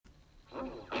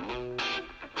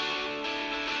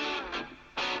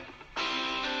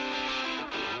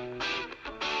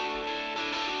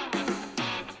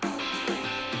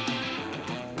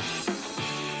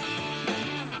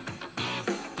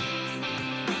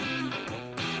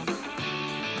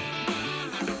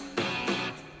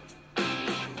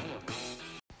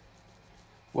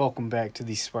Welcome back to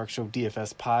the Spark Show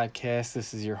DFS podcast.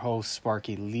 This is your host,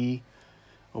 Sparky Lee.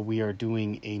 We are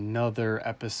doing another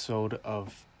episode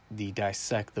of the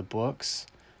Dissect the Books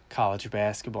College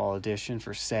Basketball Edition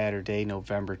for Saturday,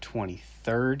 November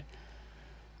 23rd.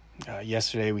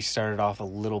 Yesterday we started off a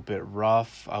little bit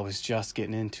rough. I was just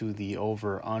getting into the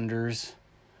over-unders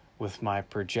with my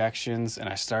projections, and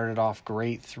I started off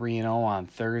great 3-0 on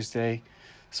Thursday,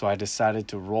 so I decided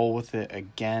to roll with it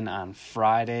again on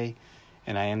Friday.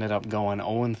 And I ended up going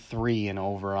 0-3 in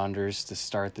over-unders to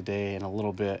start the day, and a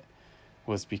little bit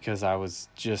was because it was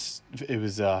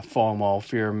FOMO,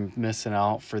 fear of missing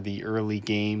out for the early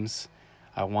games.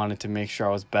 I wanted to make sure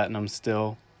I was betting them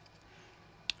still.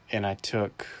 And I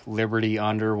took Liberty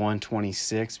under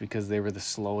 126 because they were the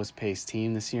slowest paced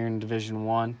team this year in Division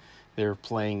I. They were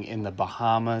playing in the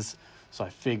Bahamas, so I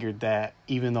figured that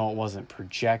even though it wasn't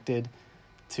projected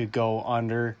to go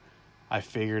under, I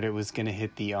figured it was going to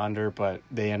hit the under, but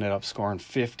they ended up scoring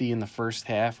 50 in the first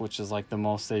half, which is like the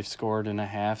most they've scored in a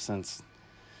half since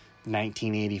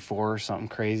 1984 or something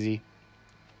crazy.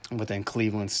 But then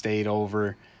Cleveland State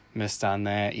over, missed on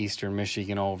that. Eastern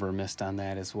Michigan over, missed on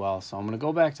that as well. So I'm going to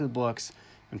go back to the books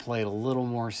and play it a little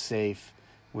more safe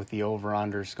with the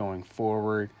over-unders going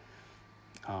forward.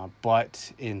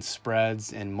 But in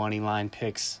spreads and money line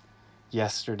picks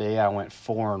yesterday, I went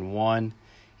 4-1.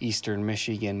 Eastern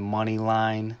Michigan money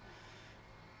line.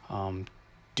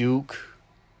 Duke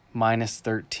minus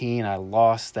 13. I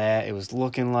lost that. It was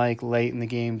looking like late in the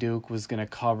game Duke was going to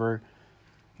cover,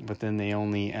 but then they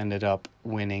only ended up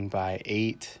winning by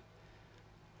 8.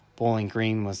 Bowling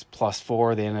Green was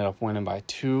 +4. They ended up winning by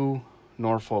 2.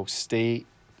 Norfolk State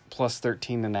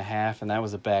 +13.5, and that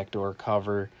was a backdoor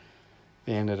cover.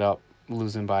 They ended up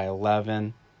losing by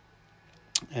 11.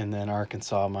 And then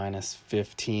Arkansas minus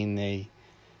 15. They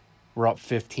were up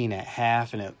 15 at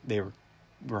half, and they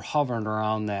were hovering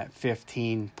around that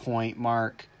 15-point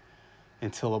mark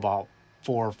until about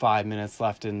 4 or 5 minutes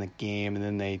left in the game, and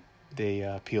then they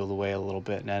peeled away a little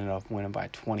bit and ended up winning by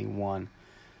 21.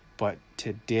 But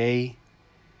today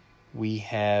we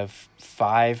have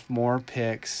 5 more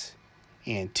picks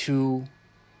and 2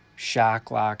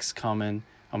 shock locks coming.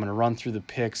 I'm going to run through the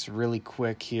picks really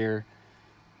quick here,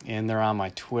 and they're on my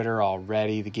Twitter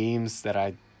already. The games that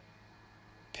I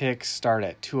picks start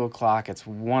at 2 o'clock. It's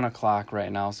 1 o'clock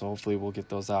right now, so hopefully we'll get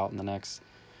those out in the next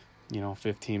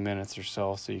 15 minutes or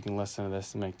so you can listen to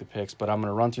this and make the picks. But I'm going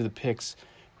to run through the picks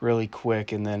really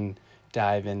quick and then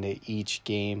dive into each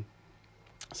game.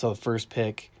 So the first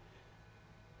pick,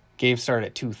 game start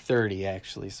at 2:30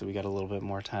 actually, so we got a little bit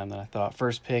more time than I thought.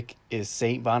 First pick is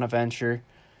St. Bonaventure,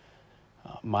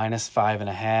 minus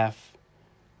 5.5.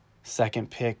 Second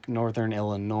pick, Northern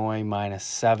Illinois, minus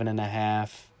 7.5.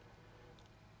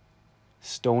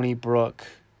 Stony Brook,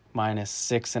 minus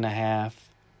 6.5.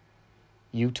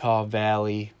 Utah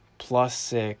Valley,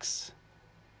 +6.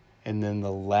 And then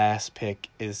the last pick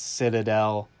is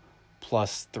Citadel,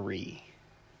 +3.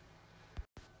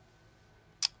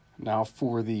 Now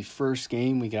for the first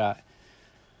game,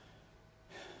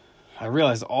 I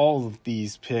realize all of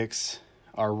these picks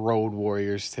are road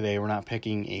warriors today. We're not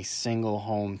picking a single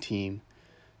home team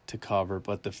to cover.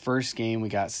 But the first game, we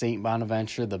got St.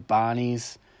 Bonaventure. The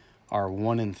Bonnies are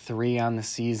 1-3 on the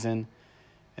season,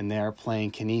 and they are playing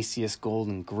Canisius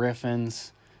Golden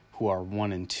Griffins, who are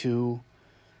 1-2.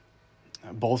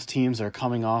 Both teams are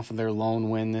coming off of their lone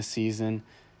win this season.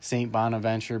 St.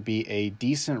 Bonaventure beat a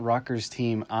decent Rutgers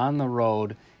team on the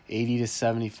road,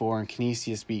 80-74, and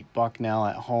Canisius beat Bucknell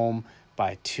at home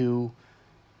by 2.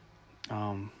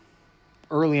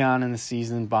 Early on in the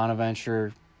season,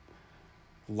 Bonaventure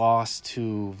lost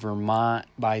to Vermont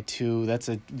by 2.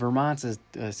 Vermont's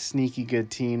a sneaky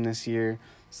good team this year,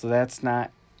 so that's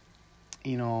not,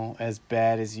 as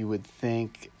bad as you would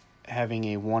think,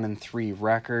 having a 1-3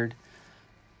 record.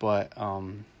 But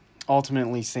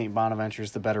ultimately, St. Bonaventure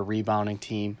is the better rebounding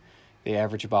team. They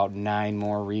average about 9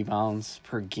 more rebounds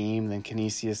per game than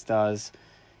Canisius does,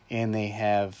 and they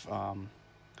have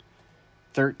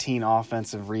 13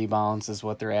 offensive rebounds is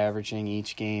what they're averaging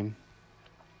each game,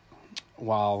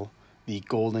 while the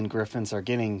Golden Griffins are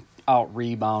getting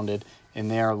out-rebounded, and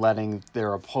they are letting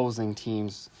their opposing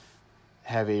teams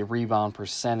have a rebound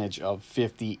percentage of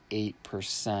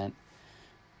 58%.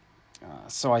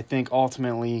 So I think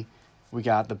ultimately we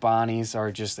got the Bonnies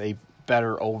are just a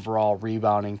better overall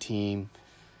rebounding team.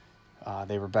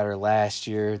 They were better last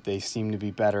year. They seem to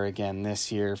be better again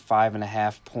this year.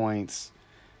 5.5 points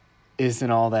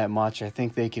isn't all that much. I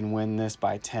think they can win this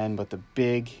by 10, but the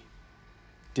big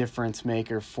difference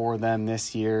maker for them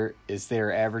this year is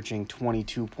they're averaging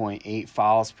 22.8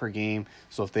 fouls per game.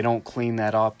 So if they don't clean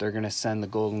that up, they're going to send the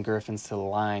Golden Griffins to the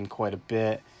line quite a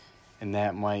bit, and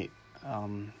that might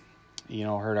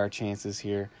hurt our chances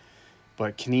here.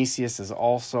 But Canisius is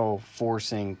also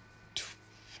forcing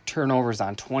turnovers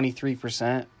on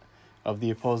 23% of the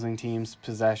opposing team's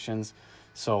possessions.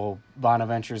 So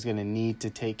Bonaventure is going to need to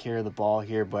take care of the ball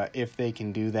here. But if they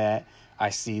can do that,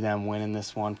 I see them winning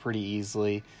this one pretty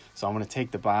easily. So I'm going to take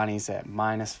the Bonnies at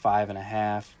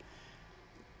 -5.5.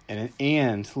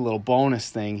 And a little bonus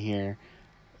thing here,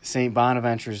 St.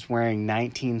 Bonaventure is wearing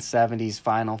 1970s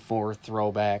Final Four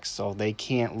throwbacks, so they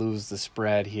can't lose the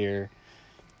spread here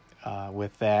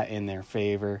with that in their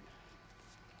favor.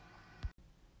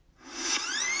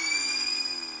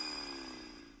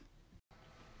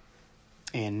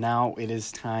 And now it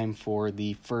is time for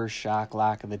the first shock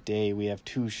lock of the day. We have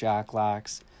 2 shock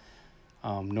locks.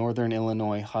 Northern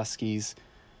Illinois Huskies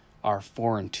are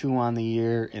 4-2 on the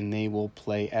year, and they will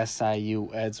play SIU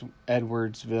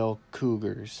Edwardsville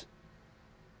Cougars,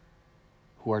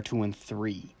 who are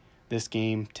 2-3. This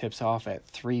game tips off at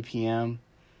 3 p.m.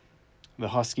 The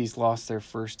Huskies lost their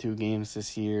first 2 games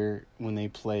this year when they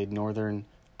played Northern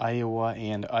Iowa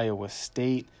and Iowa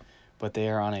State, but they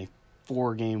are on a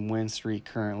 4-game win streak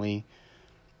currently,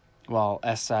 while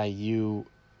SIU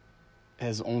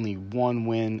has only 1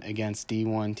 win against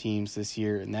D1 teams this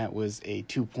year, and that was a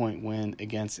 2-point win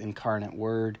against Incarnate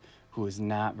Word, who is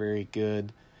not very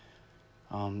good.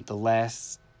 The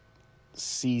last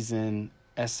season,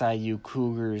 SIU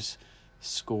Cougars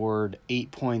scored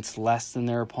 8 points less than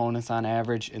their opponents on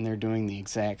average, and they're doing the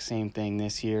exact same thing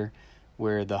this year,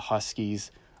 where the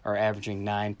Huskies are averaging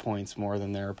 9 points more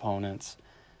than their opponents.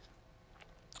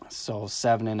 So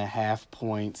 7.5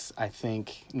 points. I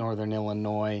think Northern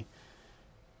Illinois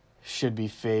should be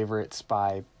favorites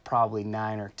by probably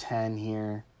 9 or 10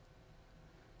 here.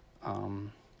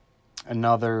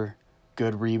 Another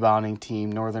good rebounding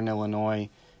team, Northern Illinois,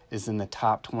 is in the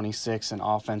top 26 in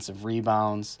offensive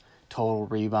rebounds, total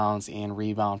rebounds, and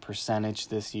rebound percentage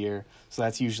this year. So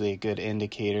that's usually a good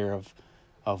indicator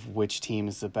of which team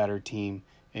is the better team.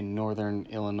 And Northern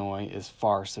Illinois is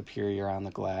far superior on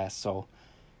the glass. So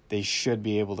they should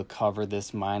be able to cover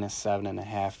this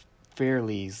 -7.5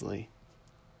 fairly easily.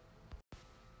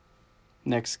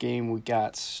 Next game, we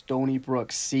got Stony Brook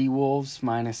Seawolves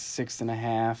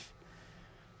 -6.5.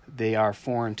 They are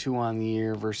 4-2 on the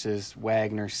year versus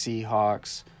Wagner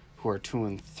Seahawks, who are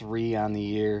 2-3 on the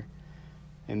year.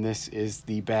 And this is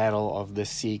the battle of the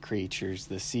sea creatures,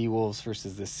 the Seawolves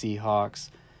versus the Seahawks.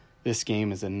 This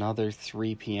game is another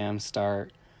 3 p.m.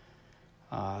 start.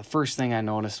 First thing I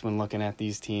noticed when looking at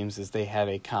these teams is they have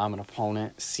a common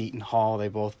opponent, Seton Hall. They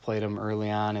both played them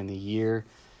early on in the year.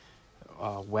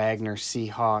 Wagner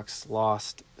Seahawks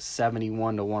lost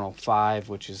 71-105,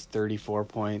 which is 34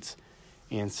 points,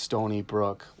 and Stony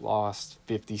Brook lost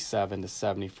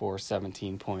 57-74,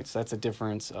 17 points. That's a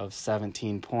difference of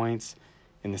 17 points,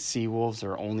 and the Seawolves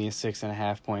are only a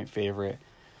 6.5 point favorite.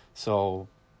 So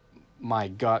my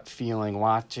gut feeling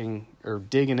watching or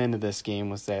digging into this game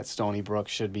was that Stony Brook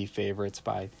should be favorites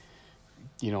by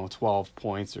 12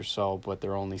 points or so, but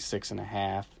they're only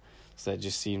 6.5. So that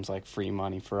just seems like free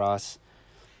money for us.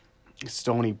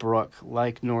 Stony Brook,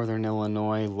 like Northern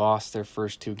Illinois, lost their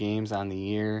first 2 games on the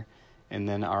year and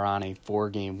then are on a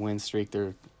 4-game win streak.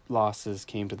 Their losses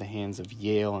came to the hands of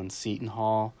Yale and Seton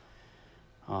Hall.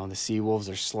 The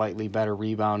Seawolves are slightly better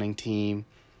rebounding team,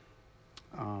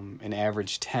 an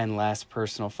average 10 less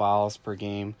personal fouls per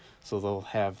game, so they'll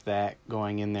have that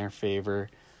going in their favor.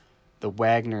 The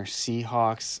Wagner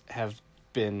Seahawks have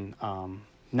been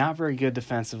not very good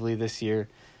defensively this year.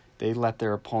 They let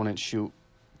their opponents shoot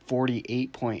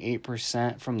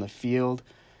 48.8% from the field,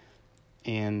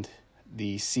 and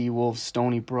the Seawolves,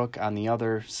 Stony Brook, on the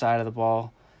other side of the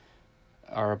ball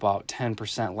are about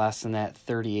 10% less than that.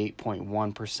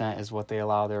 38.1% is what they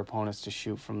allow their opponents to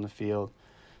shoot from the field.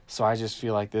 So I just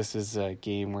feel like this is a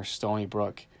game where Stony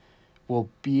Brook will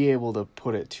be able to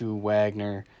put it to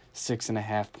Wagner.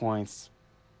 6.5 points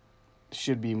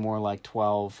should be more like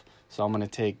 12. So I'm going to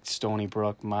take Stony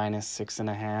Brook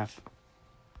 -6.5.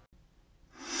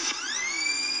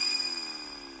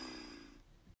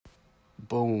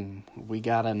 Boom. We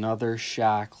got another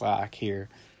shock lock here.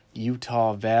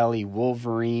 Utah Valley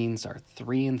Wolverines are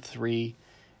 3-3,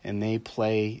 and they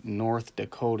play North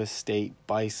Dakota State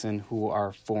Bison, who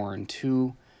are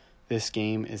 4-2. This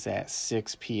game is at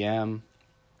 6 p.m.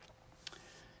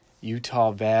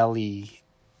 Utah Valley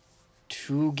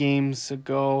 2 games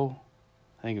ago,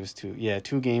 I think it was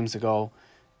 2 games ago,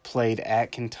 played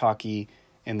at Kentucky,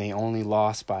 and they only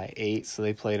lost by 8, so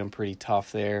they played them pretty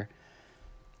tough there.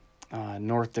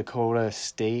 North Dakota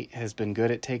State has been good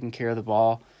at taking care of the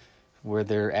ball, where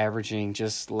they're averaging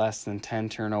just less than 10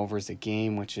 turnovers a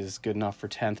game, which is good enough for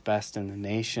 10th best in the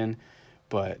nation.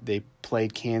 But they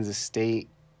played Kansas State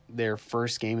their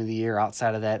first game of the year.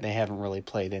 Outside of that, they haven't really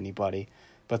played anybody.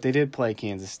 But they did play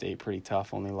Kansas State pretty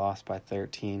tough, only lost by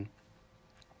 13.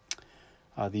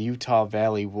 The Utah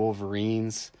Valley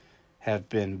Wolverines have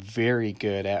been very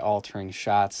good at altering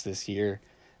shots this year.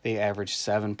 They average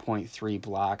 7.3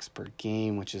 blocks per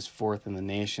game, which is 4th in the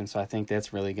nation. So I think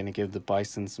that's really going to give the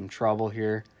Bison some trouble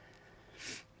here.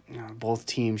 Both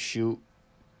teams shoot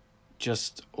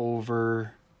just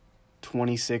over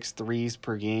 26 threes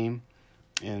per game,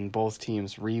 and both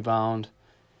teams rebound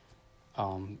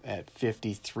at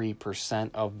 53%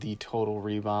 of the total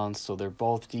rebounds. So they're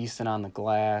both decent on the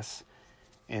glass,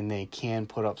 and they can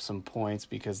put up some points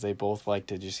because they both like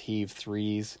to just heave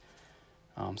threes.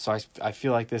 So I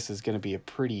feel like this is going to be a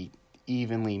pretty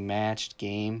evenly matched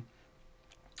game.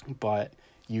 But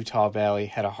Utah Valley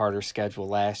had a harder schedule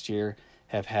last year,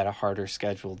 have had a harder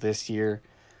schedule this year.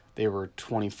 They were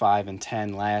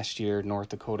 25-10 last year. North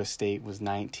Dakota State was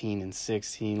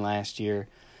 19-16 last year.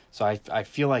 So I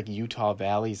feel like Utah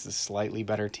Valley is a slightly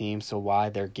better team. So why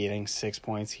they're getting 6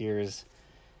 points here is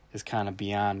kind of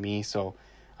beyond me. So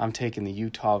I'm taking the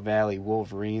Utah Valley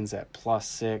Wolverines at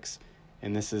 +6.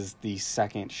 And this is the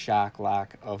second shock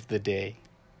lock of the day.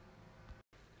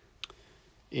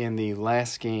 And the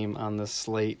last game on the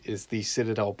slate is the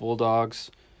Citadel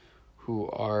Bulldogs, who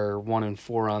are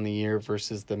 1-4 on the year,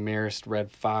 versus the Marist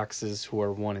Red Foxes, who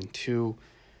are 1-2.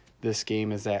 This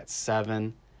game is at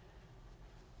 7.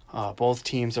 Both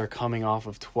teams are coming off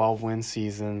of 12-win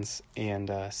seasons, and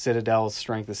Citadel's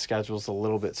strength of schedule is a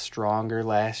little bit stronger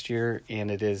last year, and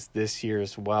it is this year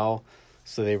as well.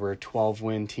 So they were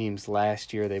 12-win teams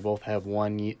last year. They both have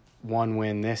one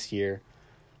win this year.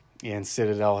 And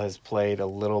Citadel has played a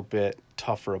little bit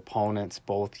tougher opponents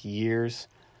both years.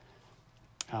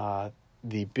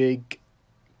 The big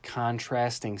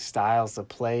contrasting styles of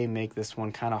play make this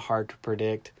one kind of hard to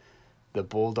predict. The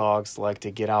Bulldogs like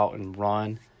to get out and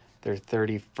run. They're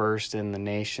 31st in the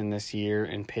nation this year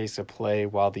in pace of play,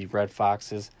 while the Red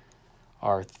Foxes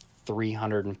are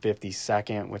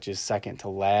 352nd, which is second to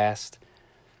last.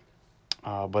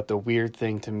 But the weird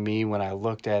thing to me when I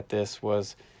looked at this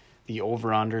was the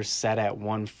over-under set at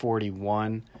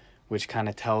 141, which kind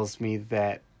of tells me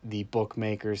that the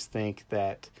bookmakers think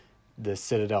that the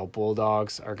Citadel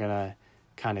Bulldogs are going to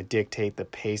kind of dictate the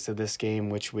pace of this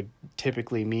game, which would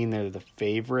typically mean they're the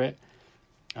favorite.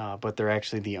 But they're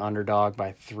actually the underdog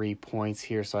by 3 points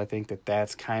here, so I think that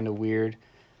that's kind of weird.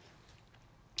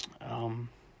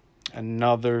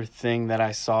 Another thing that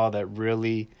I saw that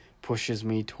really pushes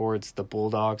me towards the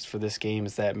Bulldogs for this game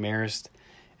is that Marist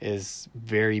is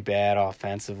very bad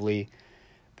offensively.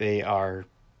 They are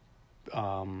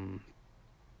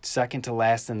second to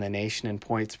last in the nation in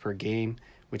points per game,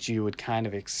 which you would kind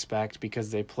of expect because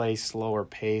they play slower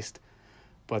paced,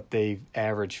 but they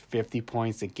average 50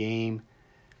 points a game,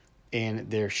 and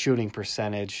their shooting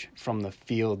percentage from the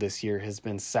field this year has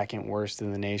been second worst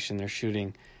in the nation. They're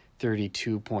shooting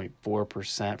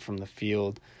 32.4% from the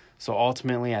field. So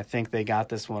ultimately, I think they got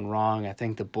this one wrong. I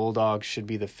think the Bulldogs should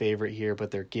be the favorite here, but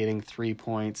they're getting 3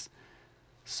 points.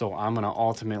 So I'm going to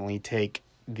ultimately take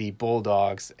the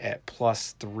Bulldogs at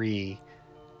 +3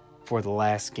 for the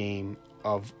last game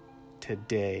of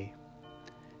today.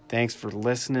 Thanks for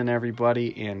listening,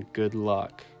 everybody, and good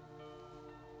luck.